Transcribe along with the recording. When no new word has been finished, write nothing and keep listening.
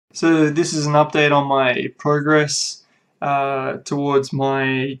So this is an update on my progress towards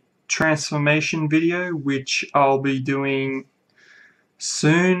my transformation video, which I'll be doing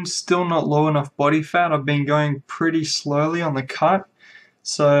soon. Still not low enough body fat. I've been going pretty slowly on the cut.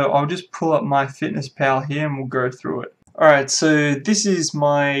 So I'll just pull up my MyFitnessPal here and we'll go through it. Alright, so this is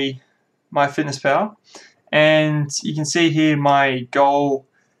my MyFitnessPal, and you can see here my goal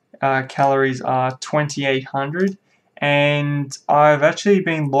calories are 2,800, and I've actually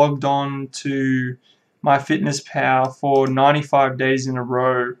been logged on to MyFitnessPal for 95 days in a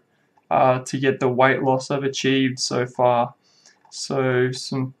row to get the weight loss I've achieved so far. So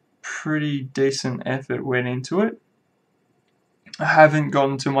some pretty decent effort went into it. I haven't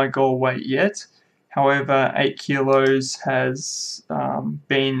gotten to my goal weight yet. However, 8 kilos has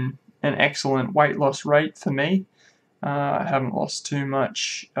been an excellent weight loss rate for me. I haven't lost too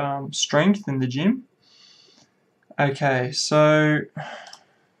much strength in the gym. Okay, so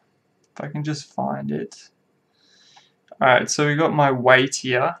if I can just find it. Alright, so we got my weight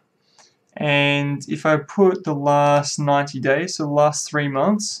here. And if I put the last 90 days, so the last 3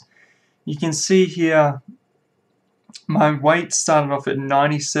 months, you can see here my weight started off at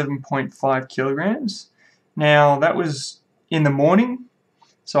 97.5 kilograms. Now that was in the morning,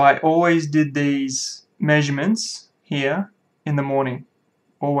 so I always did these measurements here in the morning,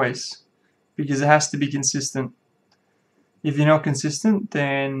 always, because it has to be consistent. If you're not consistent,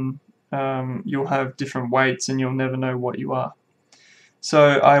 then you'll have different weights and you'll never know what you are.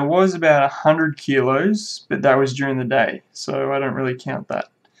 So I was about 100 kilos, but that was during the day, so I don't really count that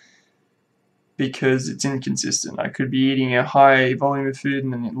because it's inconsistent. I could be eating a high volume of food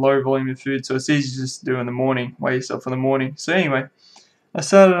and then a low volume of food, so it's easy just to do in the morning, weigh yourself in the morning. So anyway, I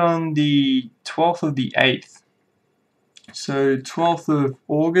started on the 12th of the 8th, so 12th of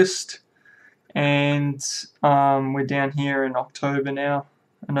August, and we're down here in October now,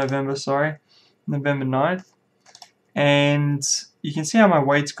 November 9th, and you can see how my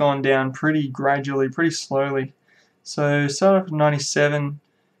weight's gone down pretty gradually, pretty slowly. So started off at 97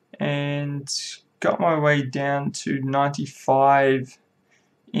 and got my way down to 95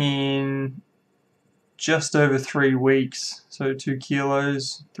 in just over 3 weeks. So 2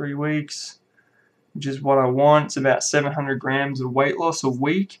 kilos, 3 weeks, which is what I want. It's about 700 grams of weight loss a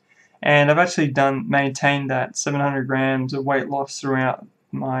week, and I've actually maintained that 700 grams of weight loss throughout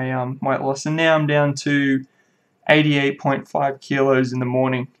my weight loss, and now I'm down to 88.5 kilos in the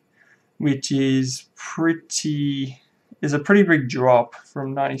morning, which is a pretty big drop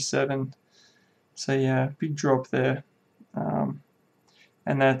from 97. So yeah, big drop there, and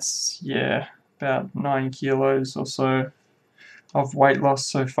that's about 9 kilos or so of weight loss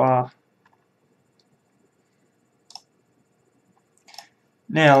so far.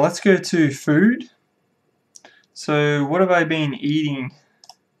 Now let's go to food. So what have I been eating?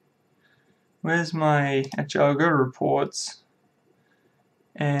 Actually I'll go to reports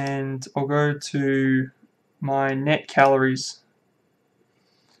and I'll go to my net calories.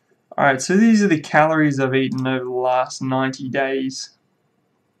 Alright, so these are the calories I've eaten over the last 90 days.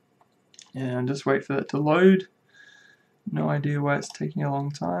 And just wait for that to load. No idea why it's taking a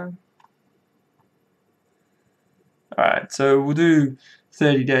long time. Alright, so we'll do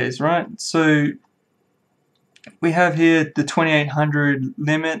 30 days, right? So we have here the 2,800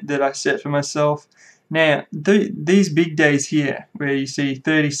 limit that I set for myself. Now, these big days here, where you see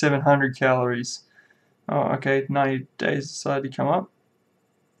 3,700 calories. Oh, okay, 90 days decided to come up.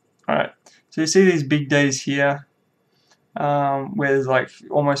 Alright, so you see these big days here, where there's like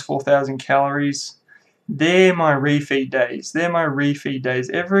almost 4,000 calories. They're my refeed days.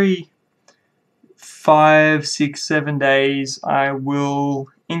 Every 5, 6, 7 days, I will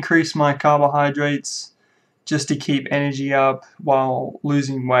increase my carbohydrates just to keep energy up while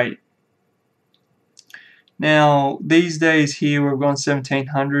losing weight. Now, these days here, we've gone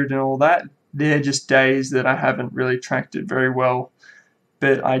 1,700 and all that. They're just days that I haven't really tracked it very well,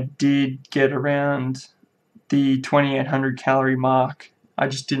 but I did get around the 2,800 calorie mark. I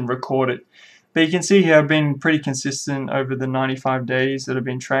just didn't record it. But you can see here I've been pretty consistent over the 95 days that I've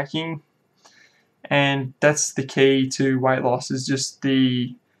been tracking, and that's the key to weight loss, is just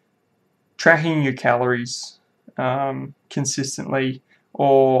the tracking your calories consistently,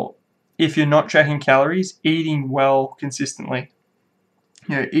 or if you're not tracking calories, eating well consistently.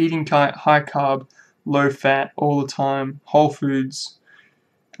 You know, eating high carb, low fat all the time, whole foods,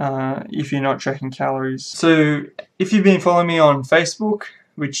 if you're not tracking calories. So if you've been following me on Facebook,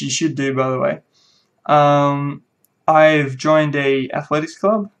 which you should do by the way, I've joined a athletics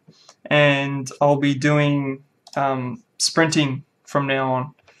club, and I'll be doing sprinting from now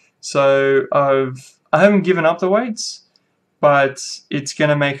on. So I haven't given up the weights, but it's going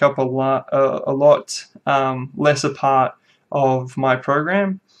to make up a lot lesser part of my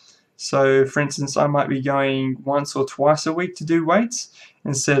program. So for instance, I might be going once or twice a week to do weights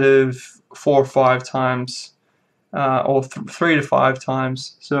instead of 4 or 5 times, or 3 to 5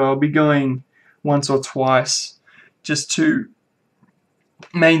 times. So I'll be going once or twice just to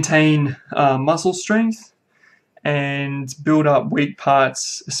maintain muscle strength and build up weak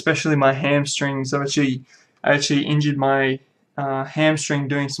parts, especially my hamstrings. I actually injured my hamstring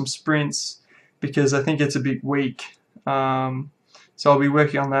doing some sprints because I think it's a bit weak. So I'll be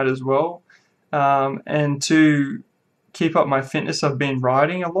working on that as well. And to keep up my fitness, I've been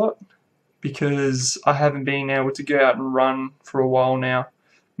riding a lot because I haven't been able to go out and run for a while now.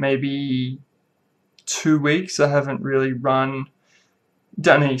 Maybe 2 weeks I haven't really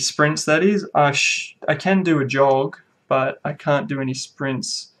done any sprints, that is. I can do a jog, but I can't do any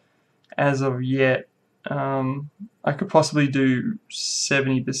sprints as of yet. I could possibly do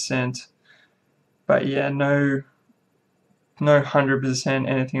 70%, but yeah, no 100%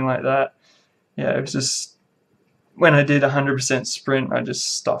 anything like that. Yeah, it was just when I did 100% sprint, I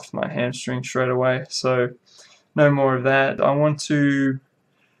just stuffed my hamstring straight away. So no more of that. I want to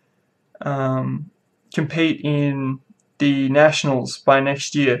compete in the nationals by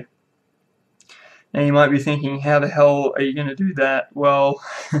next year. Now you might be thinking, how the hell are you going to do that? Well,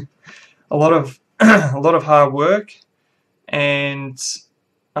 a lot of hard work and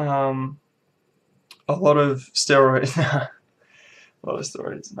a lot of steroids. A lot of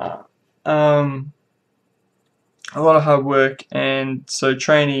steroids, nah. A lot of hard work, and so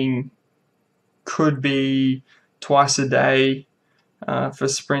training could be twice a day for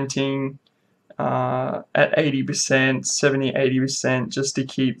sprinting at 80%, 70, 80%, just to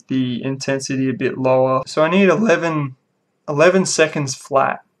keep the intensity a bit lower. So I need 11 seconds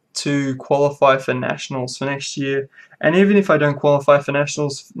flat to qualify for nationals for next year. And even if I don't qualify for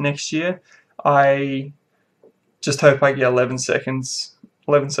nationals next year, I just hope I get 11 seconds.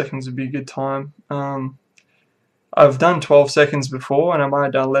 11 seconds would be a good time. I've done 12 seconds before, and I might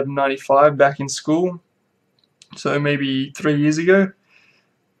have done 11:95 back in school. So maybe 3 years ago,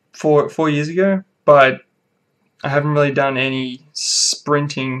 4 years ago. But I haven't really done any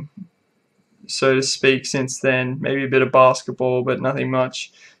sprinting, so to speak, since then. Maybe a bit of basketball, but nothing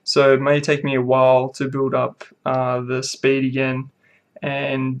much. So it may take me a while to build up the speed again.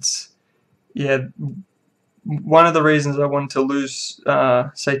 And yeah, one of the reasons I wanted to lose,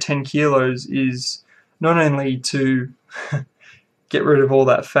 say, 10 kilos is not only to get rid of all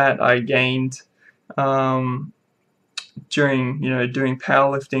that fat I gained during, doing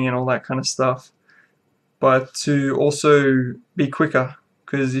powerlifting and all that kind of stuff, but to also be quicker.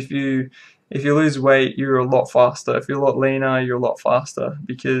 Because if you lose weight, you're a lot faster. If you're a lot leaner, you're a lot faster,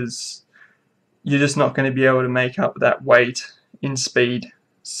 because you're just not going to be able to make up that weight in speed.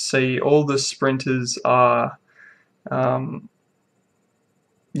 See, all the sprinters are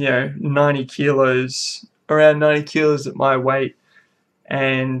 90 kilos, around 90 kilos at my weight,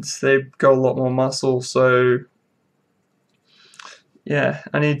 and they've got a lot more muscle. So yeah,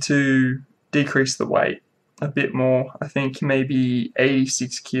 I need to decrease the weight a bit more. I think maybe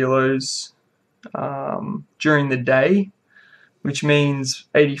 86 kilos during the day, which means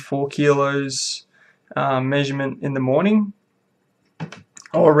 84 kilos measurement in the morning,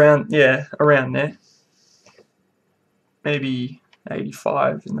 or around there, maybe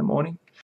 85 in the morning.